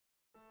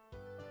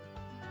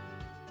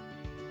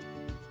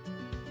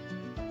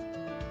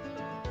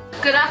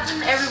Good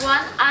afternoon,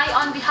 everyone. I,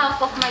 on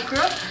behalf of my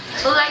group,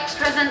 would like to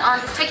present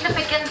on the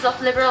significance of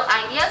liberal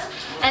ideas,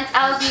 and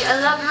I'll be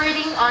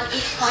elaborating on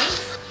each point.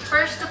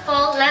 First of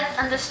all, let's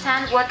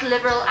understand what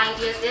liberal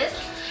ideas is.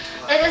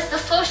 It is the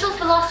social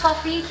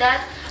philosophy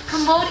that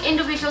promotes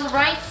individual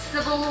rights,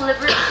 civil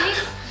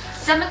liberties,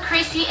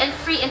 democracy, and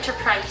free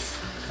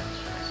enterprise.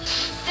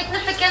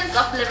 Significance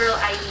of liberal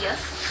ideas.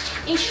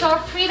 In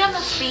short, freedom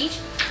of speech.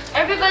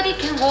 Everybody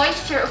can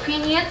voice their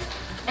opinions,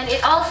 and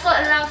it also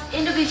allows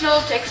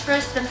individuals to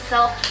express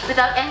themselves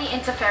without any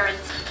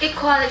interference.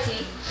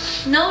 Equality.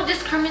 No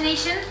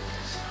discrimination.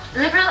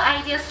 Liberal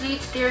ideas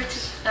leads their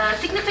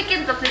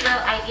significance of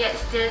liberal ideas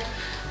is that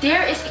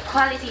there is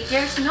equality.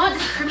 There is no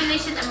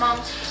discrimination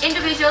among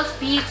individuals,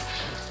 be it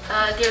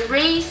their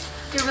race,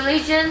 their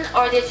religion,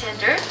 or their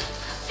gender.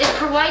 It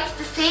provides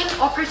the same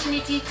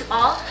opportunity to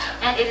all,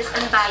 and it is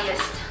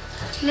unbiased.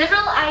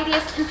 Liberal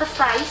ideas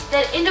emphasize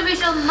that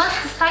individuals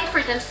must decide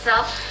for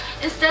themselves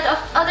instead of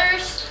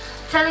others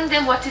telling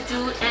them what to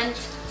do and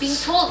being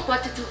told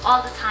what to do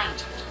all the time.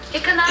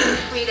 Economic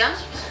freedom.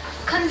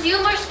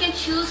 Consumers can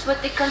choose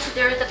what they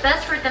consider the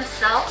best for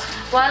themselves,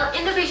 while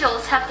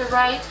individuals have the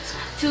right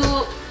to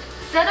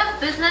set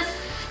up business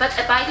but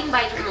abiding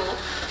by the rule.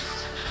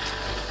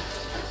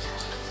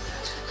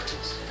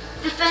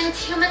 Defend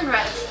human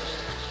rights.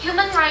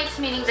 Human rights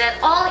meaning that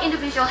all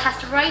individual has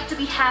the right to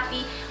be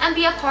happy and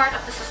be a part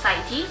of the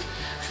society.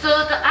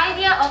 So the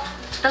idea of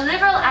the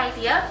liberal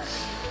idea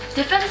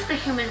defends the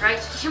human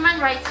rights. Human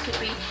rights could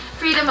be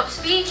freedom of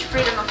speech,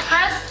 freedom of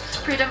press,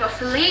 freedom of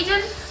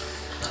religion,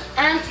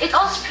 and it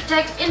also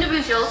protects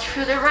individuals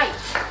through their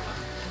rights.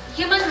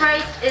 Human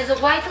rights is a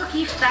vital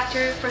key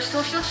factor for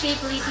social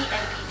stability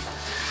and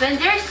peace. When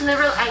there is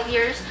liberal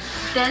ideas,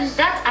 then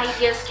that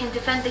ideas can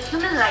defend the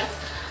human rights,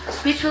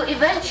 which will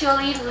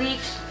eventually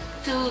lead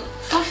to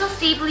social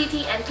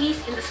stability and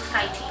peace in the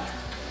society.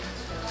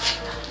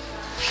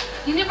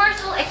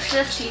 Universal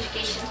access to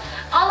education.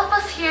 All of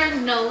us here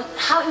know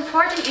how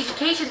important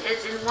education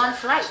is in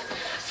one's life.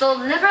 So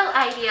liberal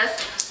ideas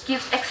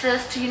gives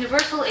access to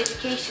universal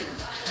education.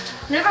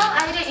 Liberal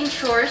idea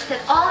ensures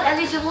that all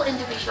eligible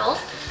individuals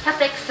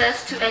have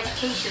access to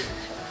education.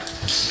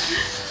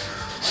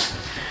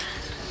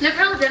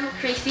 Liberal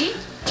democracy.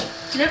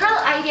 Liberal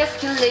ideas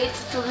can lead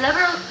to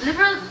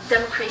liberal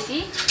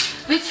democracy,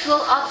 which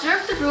will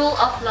observe the rule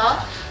of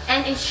law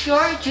and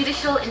ensure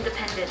judicial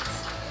independence.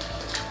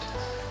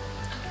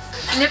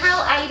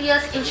 Liberal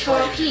ideas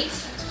ensure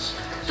peace.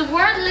 The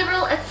word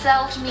liberal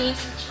itself means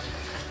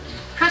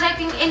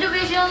protecting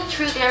individuals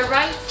through their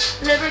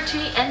rights,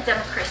 liberty, and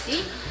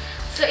democracy.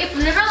 So if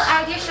liberal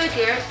ideas are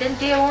there, then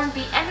there won't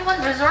be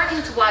anyone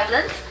resorting to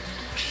violence.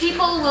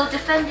 People will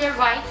defend their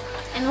rights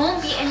and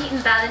won't be any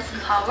imbalance in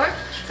power.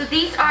 So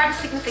these are the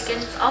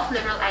significance of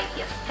liberal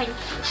ideas. Thank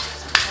you.